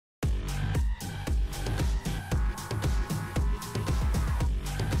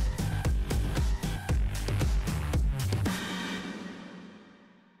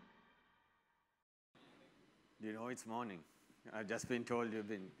Do you know it's morning? I've just been told you've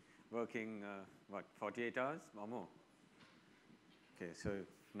been working, what, 48 hours or more? Okay, so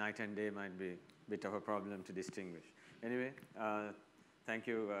night and day might be a bit of a problem to distinguish. Anyway, thank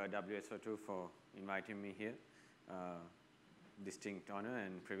you, WSO2, for inviting me here. Distinct honor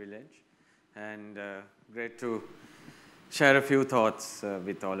and privilege. And great to share a few thoughts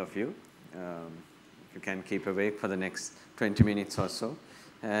with all of you. If you can keep awake for the next 20 minutes or so.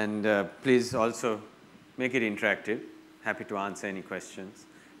 And please also make it interactive. Happy to answer any questions,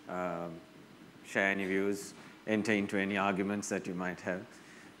 share any views, enter into any arguments that you might have.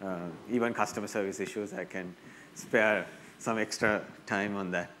 Even customer service issues, I can spare some extra time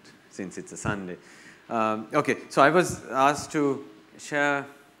on that since it's a Sunday. Okay, so I was asked to share,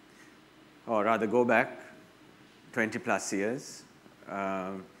 or rather go back 20 plus years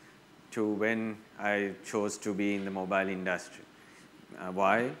to when I chose to be in the mobile industry.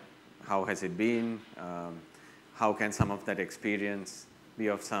 Why? How has it been? How can some of that experience be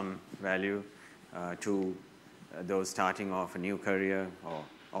of some value to those starting off a new career or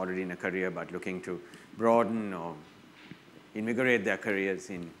already in a career but looking to broaden or invigorate their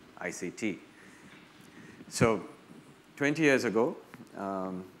careers in ICT? So 20 years ago,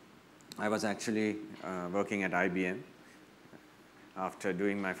 I was actually working at IBM after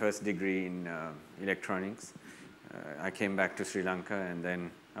doing my first degree in electronics. I came back to Sri Lanka and then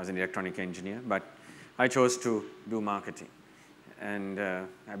I was an electronic engineer, but I chose to do marketing. And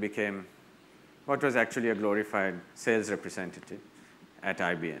I became what was actually a glorified sales representative at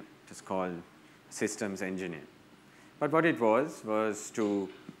IBM. It was called systems engineer. But what it was to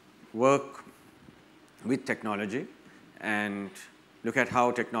work with technology and look at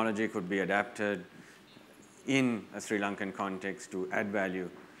how technology could be adapted in a Sri Lankan context to add value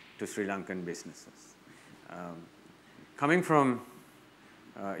to Sri Lankan businesses. Coming from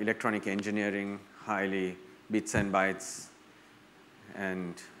electronic engineering, highly bits and bytes,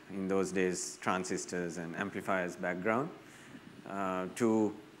 and in those days transistors and amplifiers background,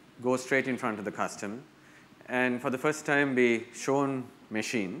 to go straight in front of the customer and for the first time be shown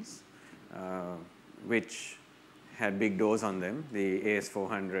machines which had big doors on them. The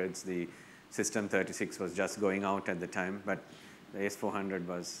AS400s, the System 36 was just going out at the time, but the AS400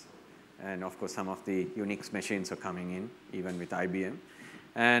 was, and of course some of the Unix machines were coming in, even with IBM,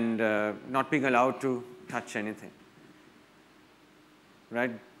 and not being allowed to touch anything,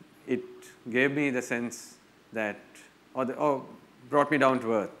 right? It gave me the sense that, or brought me down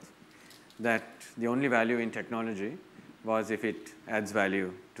to earth, that the only value in technology was if it adds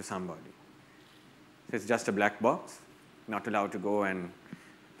value to somebody. So it's just a black box, not allowed to go and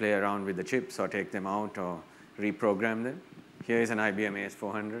play around with the chips or take them out or reprogram them. Here is an IBM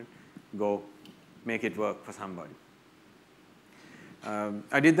AS400, go make it work for somebody.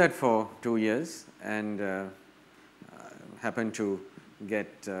 I did that for 2 years and happened to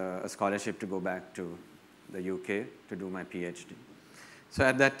get a scholarship to go back to the UK to do my PhD. So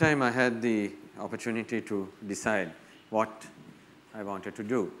at that time I had the opportunity to decide what I wanted to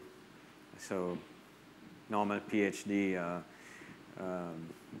do. So normal PhD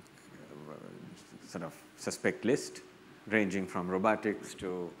sort of suspect list, ranging from robotics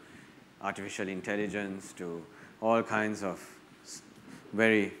to artificial intelligence to all kinds of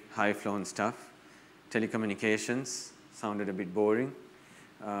very high-flown stuff. Telecommunications sounded a bit boring,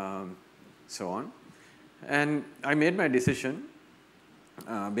 so on. And I made my decision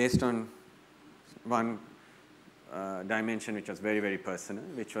based on one dimension which was very, very personal,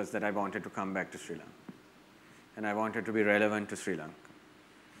 which was that I wanted to come back to Sri Lanka. And I wanted to be relevant to Sri Lanka.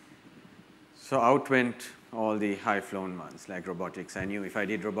 So out went all the high-flown ones, like robotics. I knew if I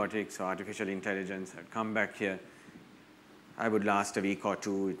did robotics or artificial intelligence, I'd come back here, I would last a week or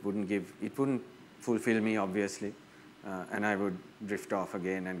two. It wouldn't fulfill me, obviously, and I would drift off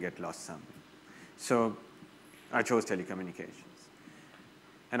again and get lost somewhere. So I chose telecommunications.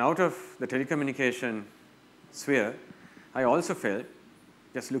 And out of the telecommunication sphere, I also felt,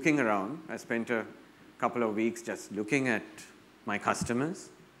 just looking around, I spent a couple of weeks just looking at my customers.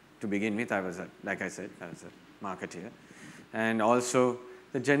 To begin with, like I said, I was a marketeer, and also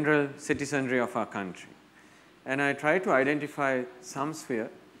the general citizenry of our country. And I tried to identify some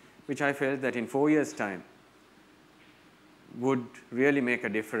sphere which I felt that in 4 years' time would really make a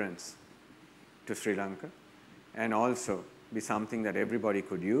difference to Sri Lanka and also be something that everybody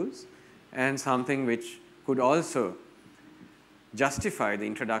could use and something which could also justify the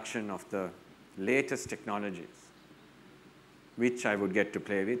introduction of the latest technologies, which I would get to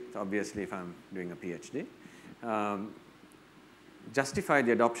play with, obviously, if I'm doing a PhD, justify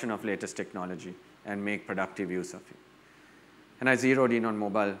the adoption of latest technology and make productive use of it. And I zeroed in on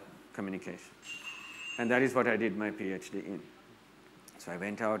mobile communications. And that is what I did my PhD in. So I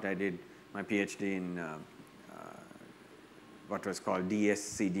went out, I did my PhD in what was called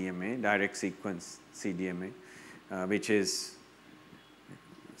DSCDMA, Direct Sequence CDMA, which is,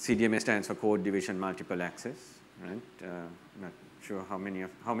 CDMA stands for Code Division Multiple Access, right? Not sure how many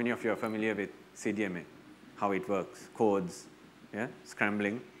of you are familiar with CDMA, how it works, codes, yeah,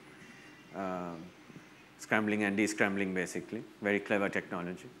 scrambling and descrambling basically, very clever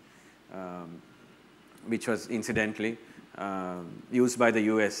technology, which was incidentally used by the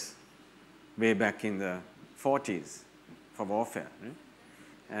US way back in the 40s for warfare, right?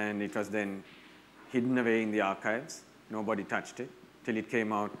 And it was then hidden away in the archives. Nobody touched it till it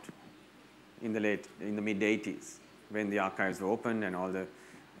came out in the mid 80s when the archives were opened and all the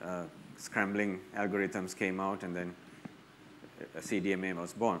scrambling algorithms came out, and then CDMA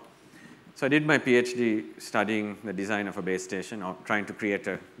was born. So I did my PhD studying the design of a base station, or trying to create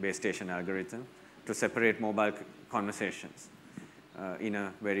a base station algorithm to separate mobile conversations in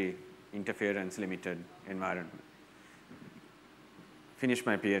a very interference-limited environment. Finished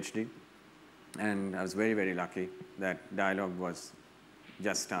my PhD, and I was very, very lucky that Dialog was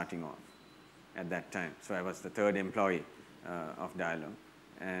just starting off at that time. So I was the third employee of Dialog,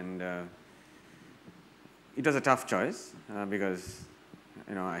 and it was a tough choice because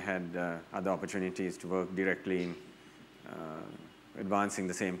I had other opportunities to work directly in advancing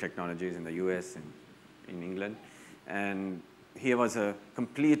the same technologies in the US and in England. And here was a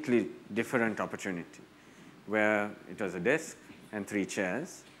completely different opportunity where it was a desk and 3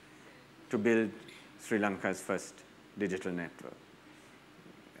 chairs to build Sri Lanka's first digital network.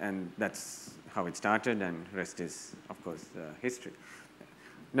 And that's how it started, and rest is, of course, history.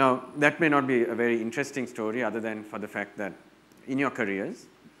 Now, that may not be a very interesting story other than for the fact that in your careers,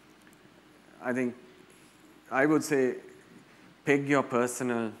 I think I would say peg your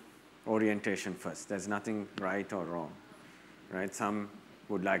personal orientation first. There's nothing right or wrong, right? Some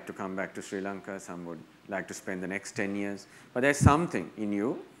would like to come back to Sri Lanka, some would like to spend the next 10 years, but there's something in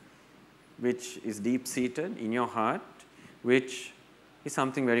you which is deep-seated in your heart, which is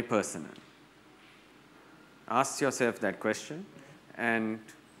something very personal. Ask yourself that question and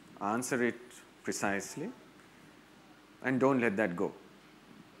answer it precisely, and don't let that go.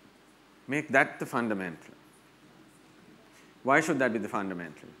 Make that the fundamental. Why should that be the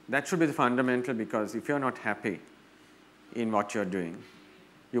fundamental? That should be the fundamental because if you're not happy in what you're doing,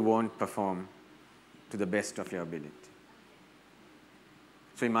 you won't perform to the best of your ability.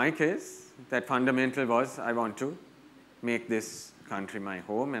 So in my case, that fundamental was I want to make this country my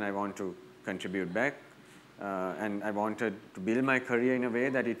home, and I want to contribute back, and I wanted to build my career in a way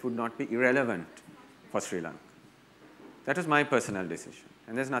that it would not be irrelevant for Sri Lanka. That was my personal decision,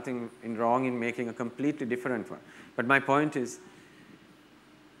 and there's nothing wrong in making a completely different one. But my point is,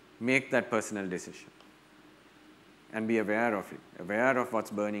 make that personal decision and be aware of it, aware of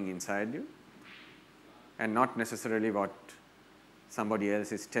what's burning inside you, and not necessarily what somebody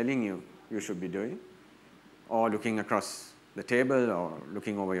else is telling you you should be doing, or looking across the table or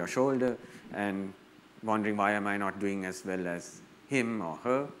looking over your shoulder and wondering why am I not doing as well as him or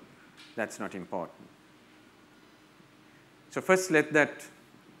her. That's not important. So first let that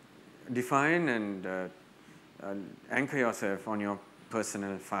define and anchor yourself on your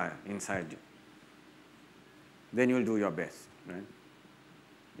personal fire inside you. Then you'll do your best, right?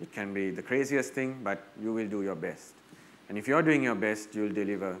 It can be the craziest thing, but you will do your best. And if you're doing your best, you'll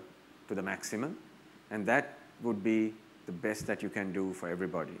deliver to the maximum, and that would be the best that you can do for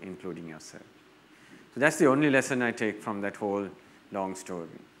everybody, including yourself. So that's the only lesson I take from that whole long story.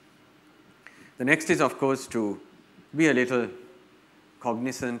 The next is, of course, to be a little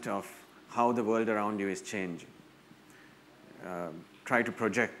cognizant of how the world around you is changing. Try to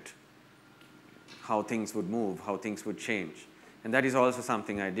project how things would move, how things would change. And that is also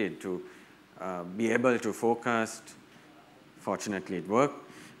something I did to be able to forecast. Fortunately, it worked.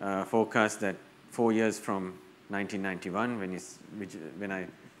 Forecast that 4 years from 1991, when I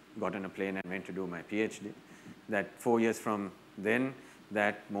got on a plane and went to do my PhD, that 4 years from then,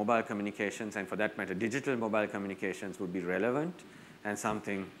 that mobile communications, and for that matter, digital mobile communications, would be relevant and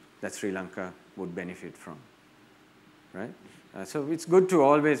something that Sri Lanka would benefit from, right? So it's good to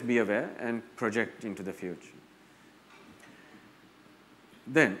always be aware and project into the future.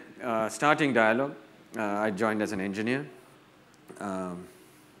 Then, starting Dialog, I joined as an engineer,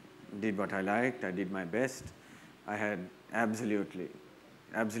 did what I liked, I did my best. I had absolutely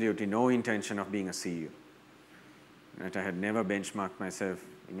no intention of being a CEO. Right? I had never benchmarked myself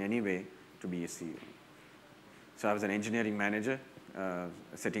in any way to be a CEO. So I was an engineering manager,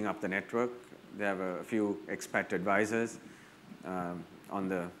 setting up the network. There were a few expat advisors on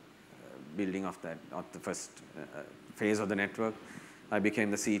the building of the first phase of the network. I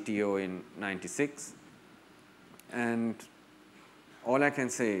became the CTO in '96. And all I can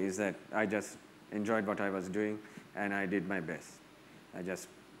say is that I just enjoyed what I was doing, and I did my best. I just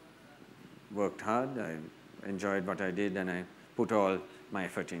worked hard, I enjoyed what I did, and I put all my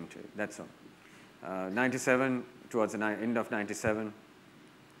effort into it. That's all. 97, towards the end of 97,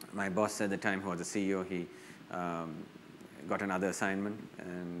 my boss at the time, who was the CEO, he got another assignment,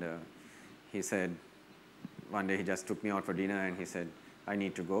 and he said, one day he just took me out for dinner, and he said, I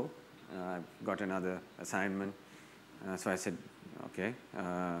need to go. I've got another assignment. So I said, okay,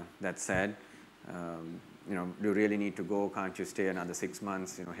 that's sad. You know, do you really need to go? Can't you stay another 6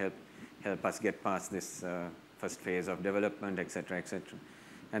 months? You know, help us get past this first phase of development, et cetera, et cetera.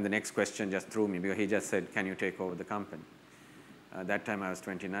 And the next question just threw me, because he just said, can you take over the company? That time I was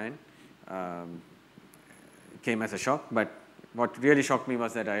 29. It came as a shock, but what really shocked me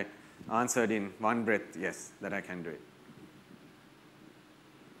was that I answered in one breath, yes, that I can do it.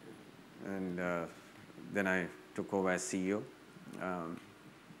 And then I took over as CEO.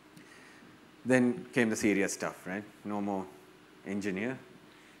 Then came the serious stuff, right? No more engineer,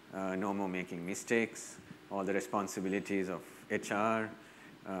 no more making mistakes, all the responsibilities of HR,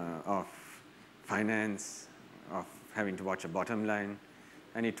 of finance, of having to watch a bottom line.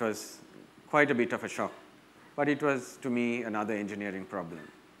 And it was quite a bit of a shock. But it was, to me, another engineering problem.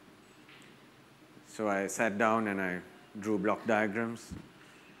 So I sat down and I drew block diagrams.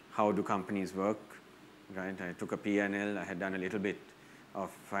 How do companies work, right? I took a P&L. I had done a little bit of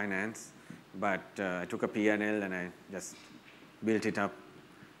finance, but I took a P&L and I just built it up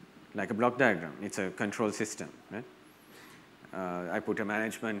like a block diagram. It's a control system, right? I put a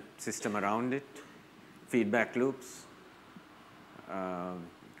management system around it, feedback loops,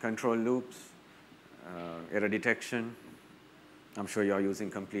 control loops, error detection. I'm sure you're using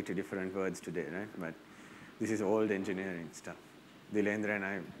completely different words today, right? But this is old engineering stuff. Dilendra and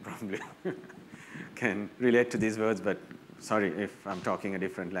I probably can relate to these words, but sorry if I'm talking a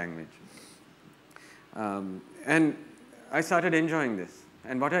different language. And I started enjoying this.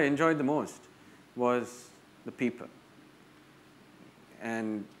 And what I enjoyed the most was the people.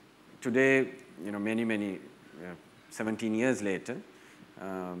 And today, you know, many, 17 years later,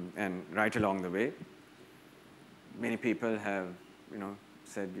 and right along the way, many people have,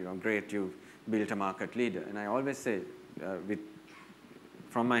 said, great, you built a market leader. And I always say,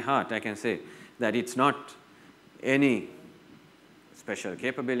 from my heart, I can say that it's not any special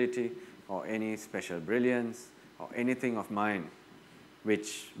capability or any special brilliance or anything of mine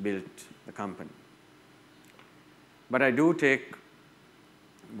which built the company. But I do take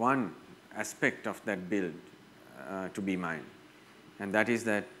one aspect of that build to be mine, and that is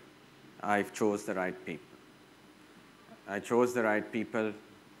that I chose the right people. I chose the right people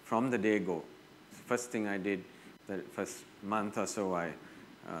from the day go. First thing I did, the first month or so, I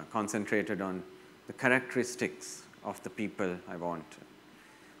concentrated on the characteristics of the people I want.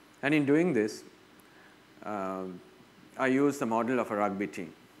 And in doing this, I used the model of a rugby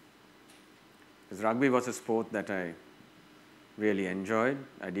team. Because rugby was a sport that I really enjoyed.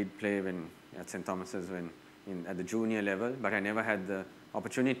 I did play at St. Thomas's at the junior level, but I never had the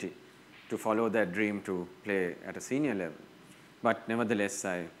opportunity to follow that dream to play at a senior level. But nevertheless,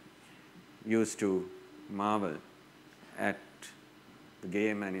 I used to marvel at the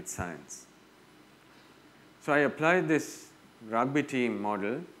game and its science. So I applied this rugby team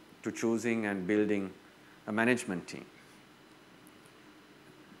model to choosing and building a management team.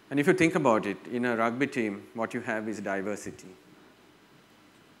 And if you think about it, in a rugby team, what you have is diversity.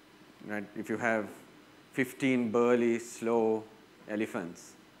 Right? If you have 15 burly, slow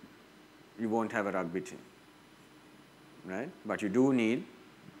elephants, you won't have a rugby team. Right? But you do need,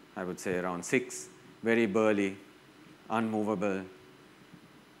 I would say, around 6 very burly, unmovable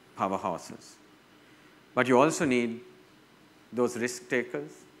powerhouses. But you also need those risk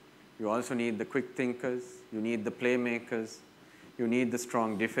takers. You also need the quick thinkers. You need the playmakers. You need the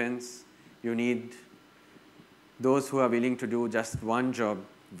strong defense. You need those who are willing to do just one job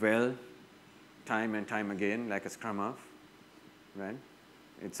well, time and time again, like a scrum half, right?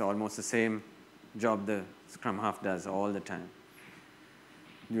 It's almost the same job the scrum half does all the time.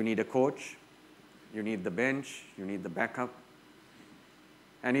 You need a coach. You need the bench. You need the backup.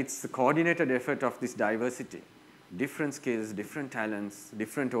 And it's the coordinated effort of this diversity, different skills, different talents,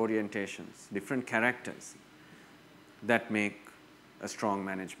 different orientations, different characters, that make a strong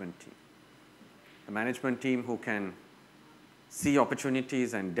management team. A management team who can see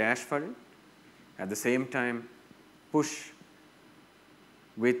opportunities and dash for it, at the same time push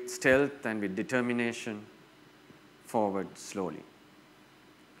with stealth and with determination forward slowly.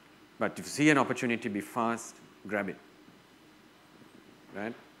 But if you see an opportunity, be fast, grab it,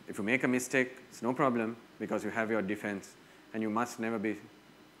 right? If you make a mistake, it's no problem because you have your defense, and you must never be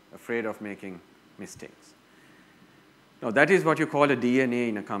afraid of making mistakes. Now, that is what you call a DNA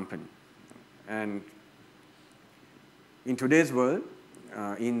in a company. And in today's world,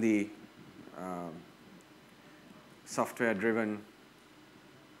 in the software-driven,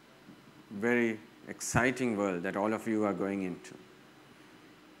 very exciting world that all of you are going into,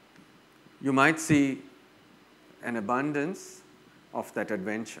 you might see an abundance of that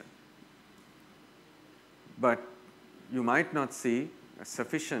adventure, but you might not see a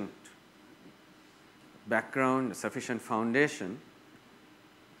sufficient background, a sufficient foundation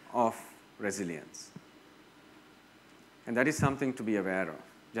of resilience. And that is something to be aware of.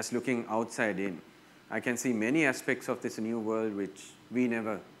 Just looking outside in, I can see many aspects of this new world which we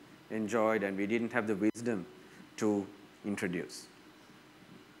never enjoyed and we didn't have the wisdom to introduce.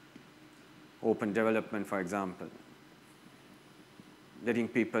 Open development, for example, letting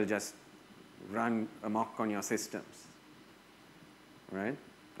people just run amok on your systems, right?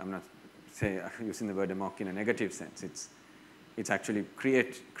 I'm not using the word amok in a negative sense. It's actually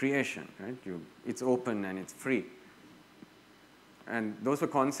creation, right? It's open and it's free. And those were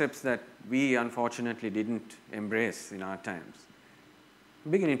concepts that we unfortunately didn't embrace in our times.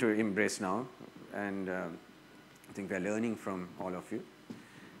 We're beginning to embrace now, and I think we're learning from all of you.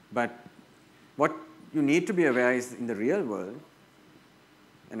 But what you need to be aware is in the real world,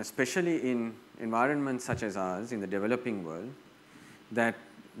 and especially in environments such as ours, in the developing world, that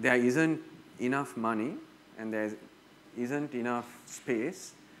there isn't enough money and there isn't enough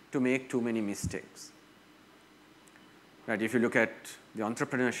space to make too many mistakes. Right? If you look at the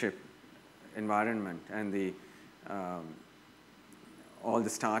entrepreneurship environment and the all the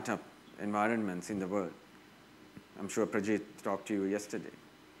startup environments in the world, I'm sure Prajit talked to you yesterday.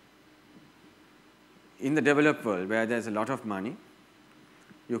 In the developed world, where there's a lot of money,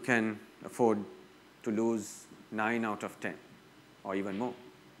 you can afford to lose 9 out of 10 or even more.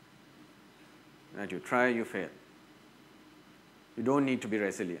 Right? You try, you fail. You don't need to be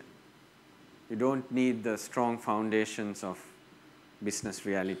resilient. You don't need the strong foundations of business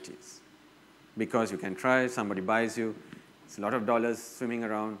realities, because you can try, somebody buys you, it's a lot of dollars swimming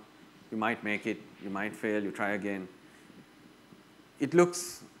around, you might make it, you might fail, you try again. It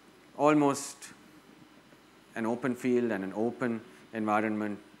looks almost an open field and an open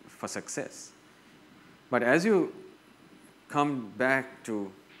environment for success. But as you come back to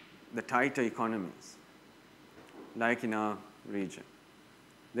the tighter economies, like in our region,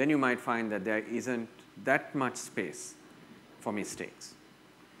 then you might find that there isn't that much space for mistakes.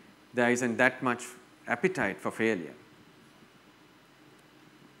 There isn't that much appetite for failure.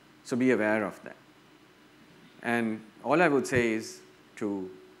 So be aware of that. And all I would say is to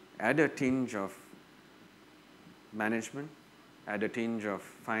add a tinge of management, add a tinge of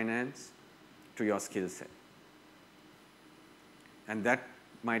finance to your skill set. And that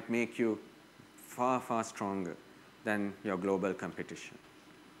might make you far, far stronger than your global competition,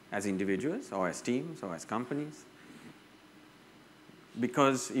 as individuals or as teams or as companies.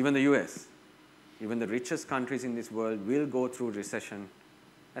 Because even the US, even the richest countries in this world will go through recession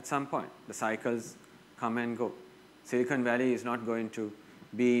at some point. The cycles come and go. Silicon Valley is not going to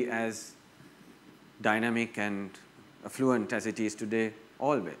be as dynamic and affluent as it is today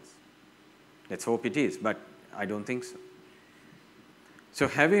always. Let's hope it is, but I don't think so. So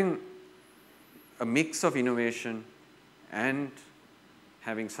having a mix of innovation and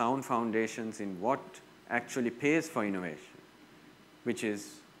having sound foundations in what actually pays for innovation, which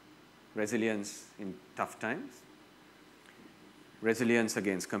is resilience in tough times, resilience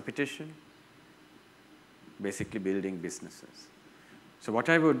against competition, basically building businesses. So what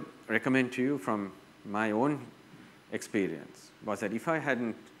I would recommend to you from my own experience was that if I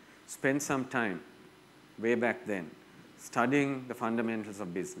hadn't spent some time way back then studying the fundamentals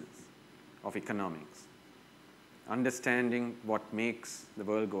of business, of economics, understanding what makes the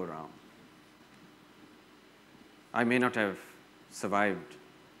world go round, I may not have survived,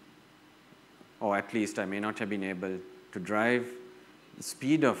 or at least I may not have been able to drive the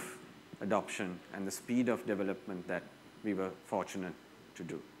speed of adoption and the speed of development that we were fortunate to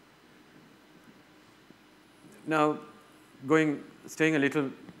do. Now, staying a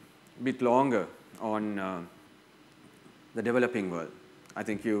little bit longer on the developing world, I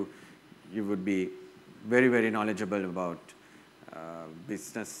think you would be very, very knowledgeable about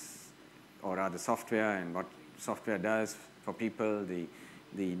business, or rather software, and what software does for people, the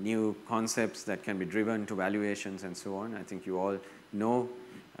new concepts that can be driven to valuations and so on. I think you all know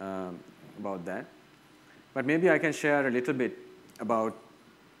about that. But maybe I can share a little bit about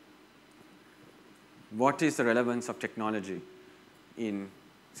what is the relevance of technology in,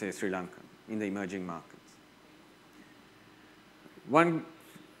 say, Sri Lanka, in the emerging markets. One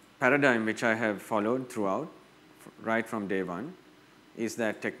paradigm which I have followed throughout, right from day one, is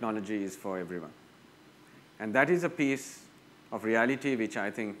that technology is for everyone. And that is a piece of reality which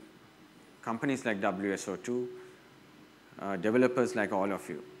I think companies like WSO2, developers like all of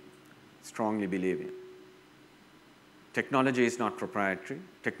you, strongly believe in. Technology is not proprietary.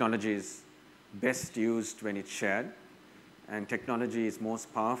 Technology is best used when it's shared, and technology is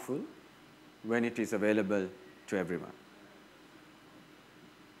most powerful when it is available to everyone.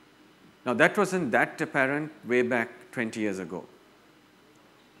 Now, that wasn't that apparent way back 20 years ago.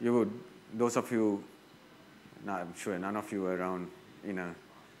 You would, those of you, I'm sure none of you were around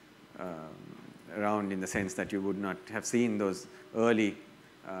around in the sense that you would not have seen those early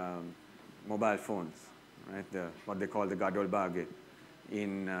mobile phones, right? What they call the Gadol Bage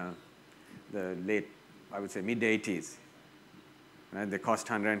in the late, I would say, mid-80s. Right? They cost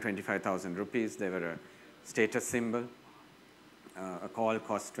 125,000 rupees. They were a status symbol. A call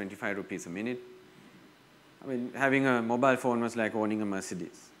cost 25 rupees a minute. I mean, having a mobile phone was like owning a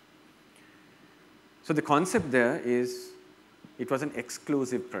Mercedes. So the concept there is it was an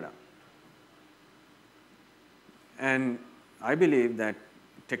exclusive product. And I believe that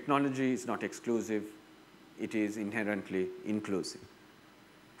technology is not exclusive, it is inherently inclusive.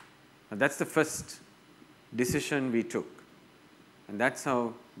 Now, that's the first decision we took. And that's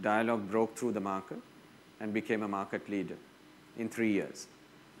how Dialog broke through the market and became a market leader in 3 years.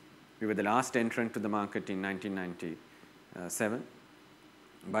 We were the last entrant to the market in 1997.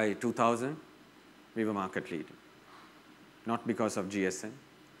 By 2000, we were market leader. Not because of GSM,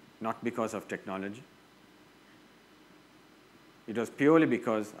 not because of technology. It was purely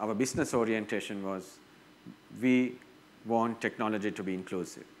because our business orientation was we want technology to be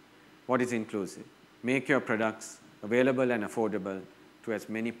inclusive. What is inclusive? Make your products available and affordable to as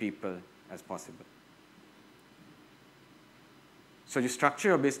many people as possible. So you structure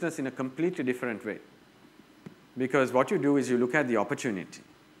your business in a completely different way, because what you do is you look at the opportunity.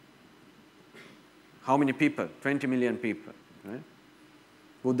 How many people? 20 million people, right?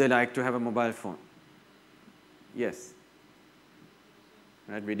 Would they like to have a mobile phone? Yes.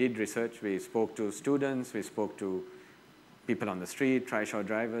 Right? We did research. We spoke to students. We spoke to people on the street, trishaw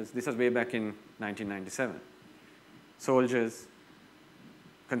drivers. This was way back in 1997. Soldiers,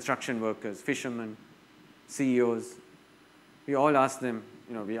 construction workers, fishermen, CEOs. We all asked them,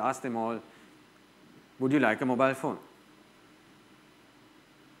 we asked them all, would you like a mobile phone?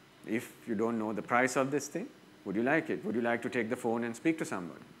 If you don't know the price of this thing, would you like it? Would you like to take the phone and speak to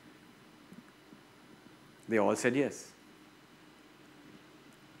somebody? They all said yes.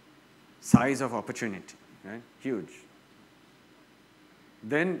 Size of opportunity, right? Huge.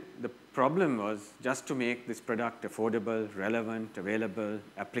 Then the problem was just to make this product affordable, relevant, available,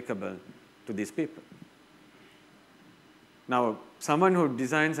 applicable to these people. Now, someone who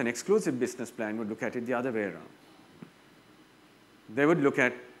designs an exclusive business plan would look at it the other way around. They would look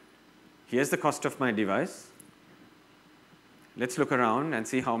at, here's the cost of my device. Let's look around and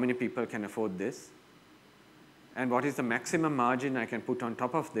see how many people can afford this. And what is the maximum margin I can put on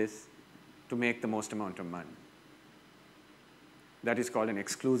top of this to make the most amount of money. That is called an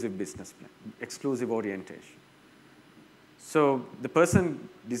exclusive business plan, exclusive orientation. So the person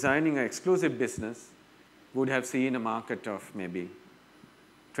designing an exclusive business would have seen a market of maybe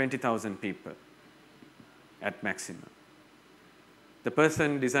 20,000 people at maximum. The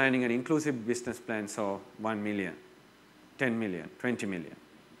person designing an inclusive business plan saw 1 million, 10 million, 20 million.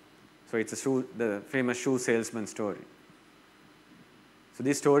 So it's the famous shoe salesman story. So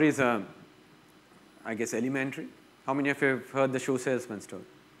these stories are, I guess, elementary. How many of you have heard the shoe salesman story?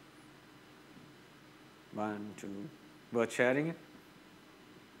 1, 2, worth sharing it?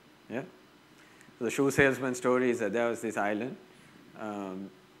 Yeah? So the shoe salesman story is that there was this island,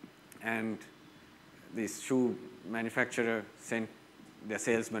 and this shoe manufacturer sent their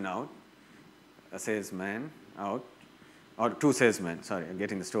salesman out, a salesman out, or two salesmen, sorry, I'm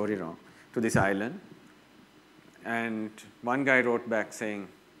getting the story wrong, to this island. And one guy wrote back saying,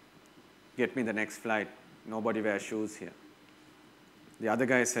 get me the next flight, nobody wears shoes here. The other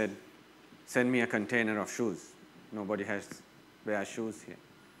guy said, send me a container of shoes, nobody wears shoes here.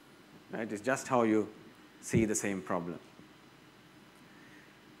 Right? It's just how you see the same problem.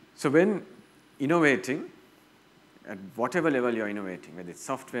 So when innovating, at whatever level you're innovating, whether it's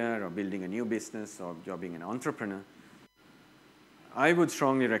software or building a new business or you're being an entrepreneur, I would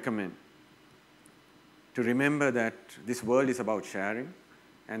strongly recommend to remember that this world is about sharing,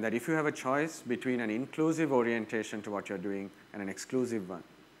 and that if you have a choice between an inclusive orientation to what you're doing and an exclusive one,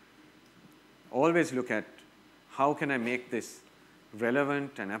 always look at how can I make this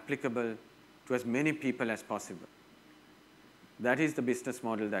relevant and applicable to as many people as possible. That is the business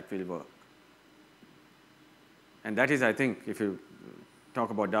model that will work. And that is, I think, if you talk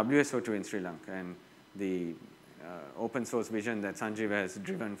about WSO2 in Sri Lanka and the open source vision that Sanjeev has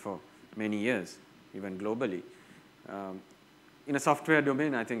driven for many years, even globally. In a software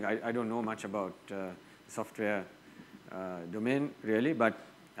domain, I think I don't know much about software domain really, but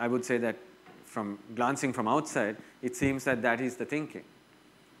I would say that from glancing from outside, it seems that that is the thinking.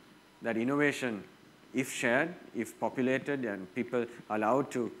 That innovation, if shared, if populated and people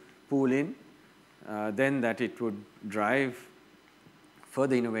allowed to pool in, then that it would drive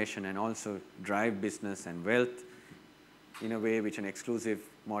further innovation and also drive business and wealth in a way which an exclusive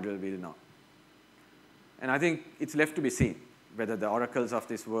model will not. And I think it's left to be seen whether the Oracles of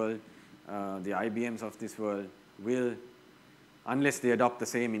this world, the IBMs of this world will, unless they adopt the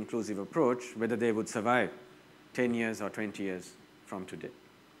same inclusive approach, whether they would survive 10 years or 20 years from today.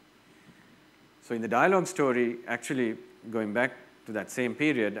 So in the Dialog story, actually going back to that same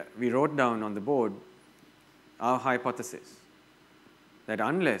period, we wrote down on the board our hypothesis that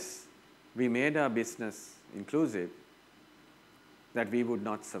unless we made our business inclusive, that we would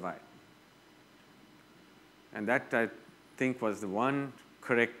not survive. And that, I think, was the one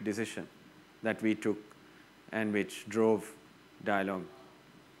correct decision that we took and which drove Dialog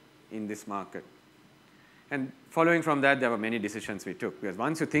in this market. And following from that, there were many decisions we took, because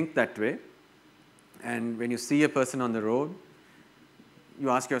once you think that way, and when you see a person on the road, you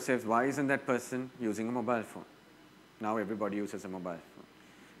ask yourself, why isn't that person using a mobile phone? Now everybody uses a mobile phone.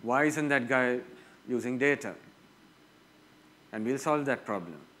 Why isn't that guy using data? And we'll solve that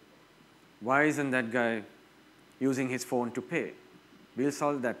problem. Why isn't that guy using his phone to pay? We'll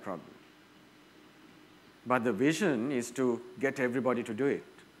solve that problem. But the vision is to get everybody to do it.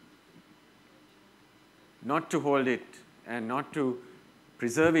 Not to hold it and not to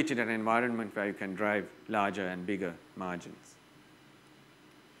preserve it in an environment where you can drive larger and bigger margins.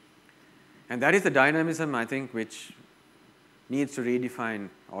 And that is the dynamism, I think, which needs to redefine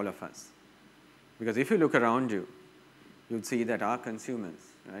all of us. Because if you look around you, you'll see that our consumers,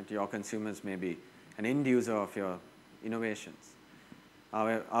 right, your consumers may be an end user of your innovations.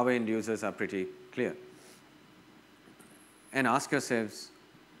 Our end users are pretty clear. And ask yourselves,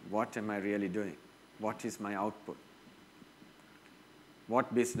 what am I really doing? What is my output?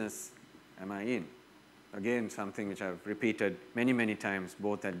 What business am I in? Again, something which I've repeated many, many times,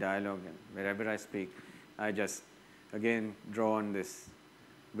 both at Dialog and wherever I speak. I just, again, draw on this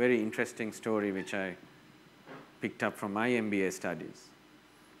very interesting story which I picked up from my MBA studies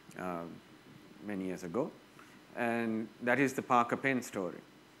many years ago. And that is the Parker pen story.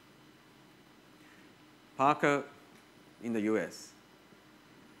 Parker in the US,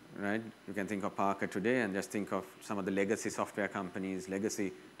 right? You can think of Parker today and just think of some of the legacy software companies,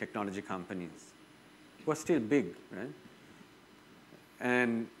 legacy technology companies who are still big, right?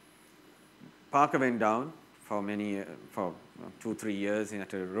 And Parker went down for 2-3 years in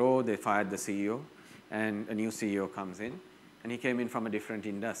a row. They fired the CEO, and a new CEO comes in, and he came in from a different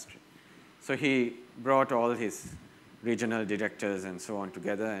industry. So he brought all his regional directors and so on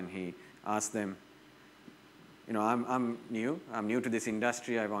together, and he asked them, you know, I'm new to this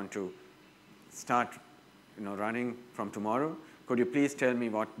industry. I want to start, you know, running from tomorrow. Could you please tell me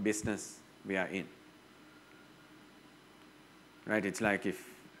what business we are in? Right? It's like if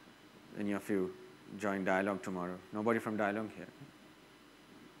any of you join Dialog tomorrow. Nobody from Dialog here?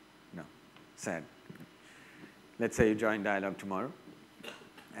 No. Sad. Let's say you join Dialog tomorrow,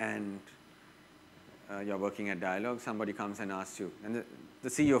 and you're working at Dialog. Somebody comes and asks you, and the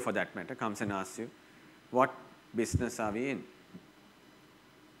CEO for that matter comes and asks you, what business are we in?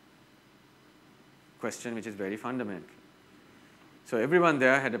 Question which is very fundamental. So everyone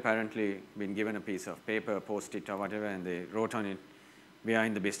there had apparently been given a piece of paper, Post-it or whatever, and they wrote on it, we are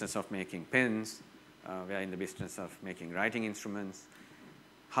in the business of making pens, we are in the business of making writing instruments,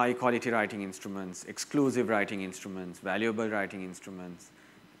 high quality writing instruments, exclusive writing instruments, valuable writing instruments,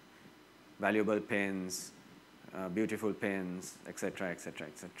 valuable pens, beautiful pens, etc., etc.,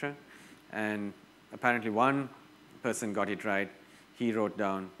 etc. And apparently one person got it right. He wrote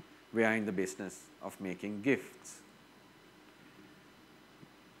down, we are in the business of making gifts.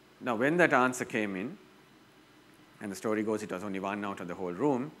 Now, when that answer came in, and the story goes it was only one out of the whole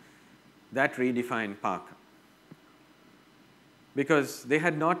room, that redefined Parker. Because they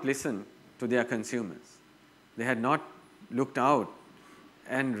had not listened to their consumers. They had not looked out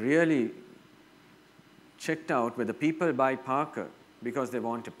and really checked out whether people buy Parker because they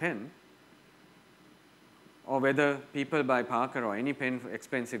want a pen, or whether people buy Parker or any pen,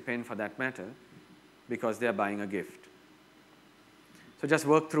 expensive pen for that matter, because they are buying a gift. So just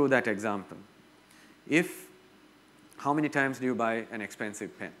work through that example. How many times do you buy an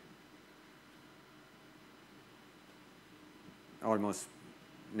expensive pen? Almost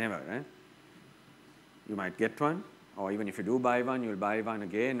never, right? You might get one, or even if you do buy one, you'll buy one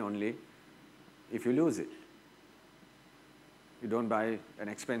again only if you lose it. You don't buy an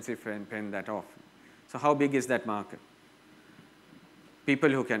expensive pen that often. So how big is that market? People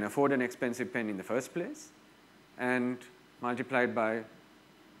who can afford an expensive pen in the first place, and multiplied by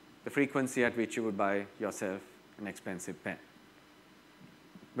the frequency at which you would buy yourself an expensive pen.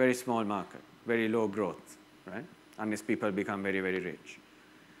 Very small market, very low growth, right? Unless people become very, very rich.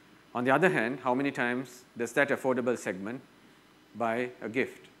 On the other hand, how many times does that affordable segment buy a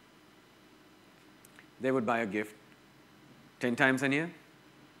gift? They would buy a gift 10 times a year,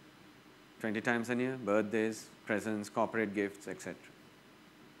 20 times a year, birthdays, presents, corporate gifts, etc.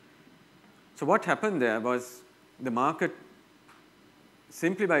 So what happened there was the market,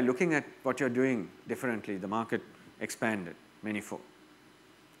 simply by looking at what you're doing differently, the market expanded manyfold.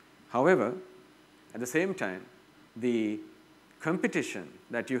 However, at the same time, the competition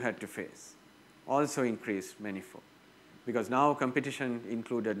that you had to face also increased manyfold, because now competition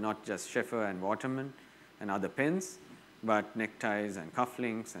included not just Schaefer and Waterman and other pens, but neckties and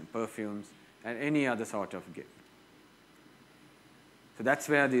cufflinks and perfumes and any other sort of gift. So that's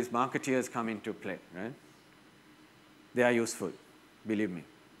where these marketeers come into play, right? They are useful, believe me.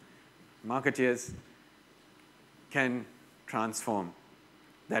 Marketeers can transform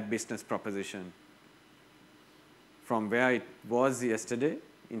that business proposition from where it was yesterday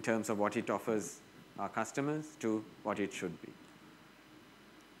in terms of what it offers our customers to what it should be.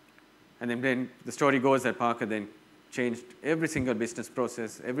 And then the story goes that Parker then changed every single business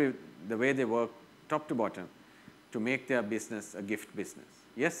process, the way they work, top to bottom, to make their business a gift business.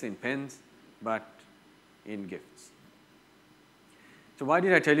 Yes, in pens, but in gifts. So why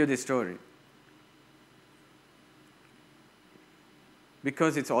did I tell you this story?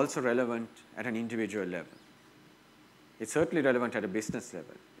 Because it's also relevant at an individual level. It's certainly relevant at a business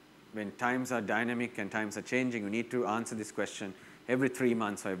level. When times are dynamic and times are changing, you need to answer this question every 3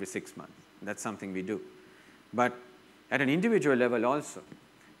 months or every 6 months. That's something we do. But at an individual level also,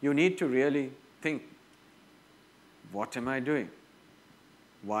 you need to really think, what am I doing?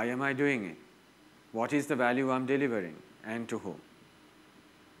 Why am I doing it? What is the value I'm delivering, and to whom?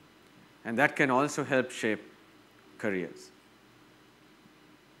 And that can also help shape careers.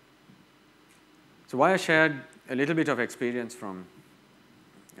 So why I shared a little bit of experience from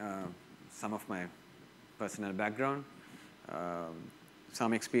some of my personal background,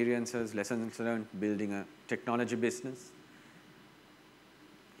 some experiences, lessons learned building a technology business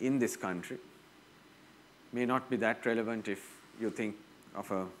in this country may not be that relevant if you think of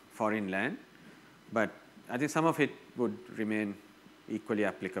a foreign land, but I think some of it would remain equally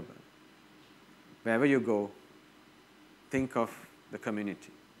applicable. Wherever you go, think of the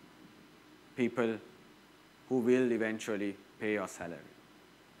community, people who will eventually pay your salary,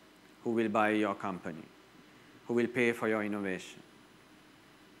 who will buy your company, who will pay for your innovation.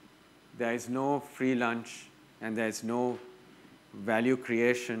 There is no free lunch and there is no value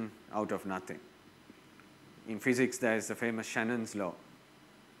creation out of nothing. In physics, there is the famous Shannon's law.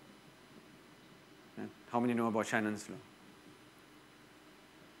 How many know about Shannon's law?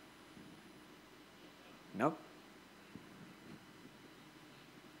 No?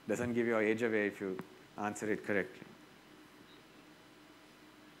 Doesn't give your age away if you answer it correctly.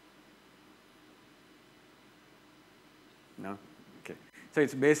 No? Okay. So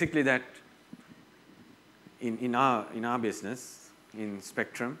it's basically that in our business, in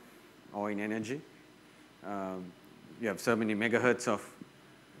spectrum or in energy, you have so many megahertz of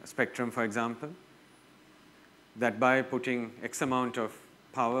spectrum, for example, that by putting X amount of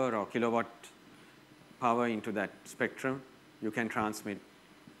power or kilowatt power into that spectrum, you can transmit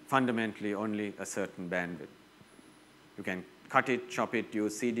fundamentally only a certain bandwidth. You can cut it, chop it,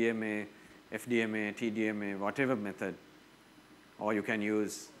 use CDMA, FDMA, TDMA, whatever method, or you can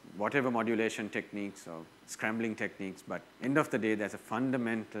use whatever modulation techniques or scrambling techniques, but end of the day, there's a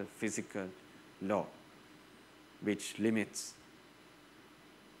fundamental physical law which limits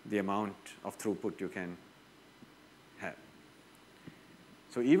the amount of throughput you can have.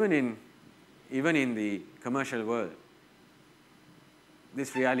 So even in the commercial world,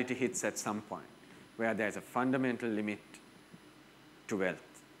 this reality hits at some point where there's a fundamental limit to wealth.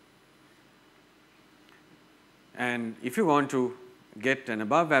 And if you want to get an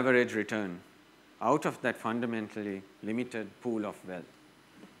above average return out of that fundamentally limited pool of wealth,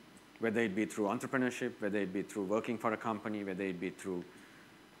 whether it be through entrepreneurship, whether it be through working for a company, whether it be through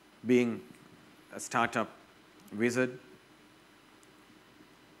being a startup wizard,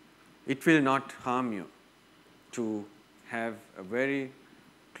 it will not harm you to have a very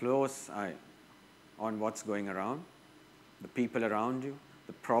close eye on what's going around, the people around you,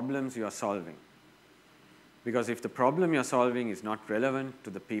 the problems you are solving. Because if the problem you're solving is not relevant to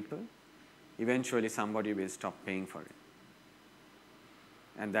the people, eventually somebody will stop paying for it.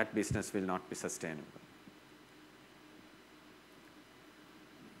 And that business will not be sustainable.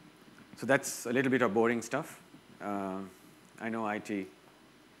 So that's a little bit of boring stuff. I know IT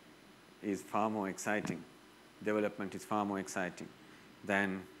is far more exciting. Development is far more exciting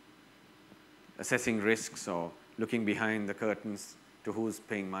than assessing risks or looking behind the curtains to who's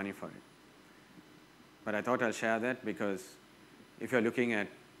paying money for it. But I thought I'll share that because if you're looking at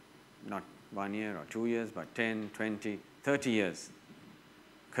not 1 year or 2 years, but 10, 20, 30 years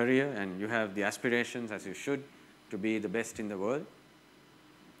career, and you have the aspirations, as you should, to be the best in the world,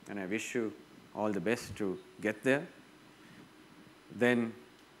 and I wish you all the best to get there, then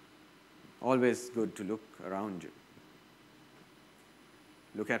always good to look around you.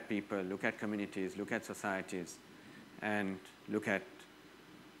 Look at people, look at communities, look at societies, and look at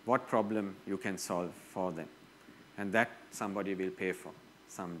what problem you can solve for them. And that somebody will pay for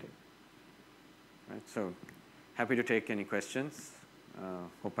someday. Right? So happy to take any questions.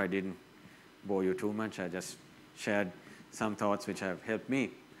 Hope I didn't bore you too much. I just shared some thoughts which have helped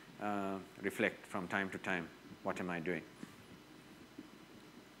me reflect from time to time, what am I doing?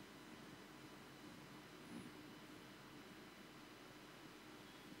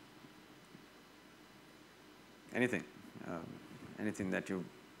 Anything? Anything that you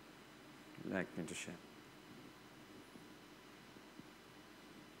like me to share?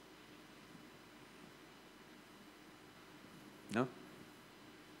 No?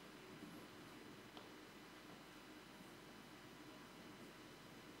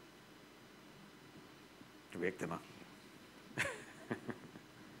 To wake them up.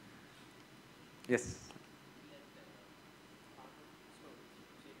 Yes.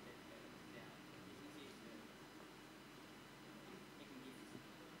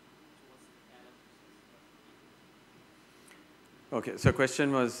 Okay, so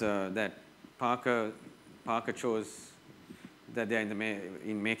question was that Parker chose that they are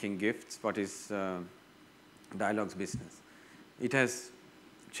in making gifts. What is Dialog's business? It has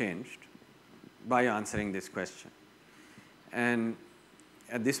changed by answering this question. And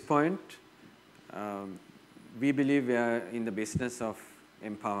at this point, we believe we are in the business of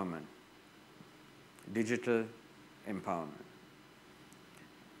empowerment, digital empowerment.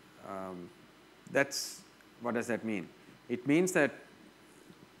 What does that mean? It means that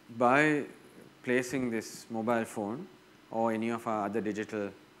by placing this mobile phone or any of our other digital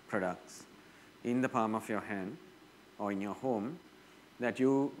products in the palm of your hand or in your home, that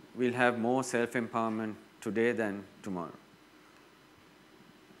you will have more self-empowerment today than tomorrow.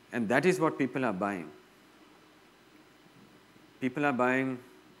 And that is what people are buying. People are buying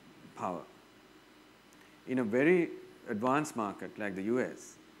power. In a very advanced market like the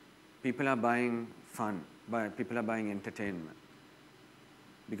US, people are buying fun, people are buying entertainment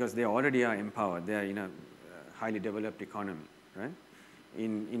because they already are empowered. They are in a highly developed economy, right?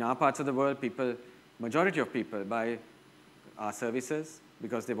 In our parts of the world, majority of people buy our services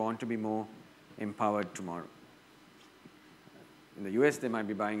because they want to be more empowered tomorrow. In the US, they might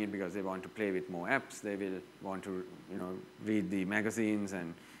be buying it because they want to play with more apps. They will want to, read the magazines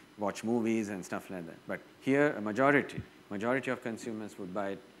and watch movies and stuff like that. But here, a majority of consumers would buy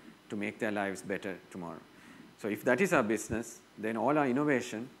it to make their lives better tomorrow. So if that is our business, then all our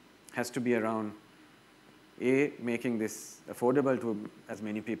innovation has to be around A, making this affordable to as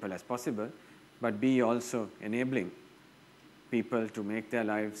many people as possible, but B, also enabling people to make their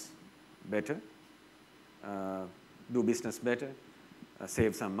lives better, do business better,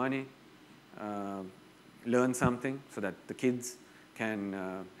 save some money, learn something so that the kids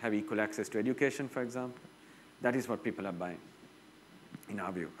can have equal access to education, for example. That is what people are buying, in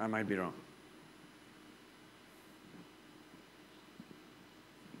our view. I might be wrong.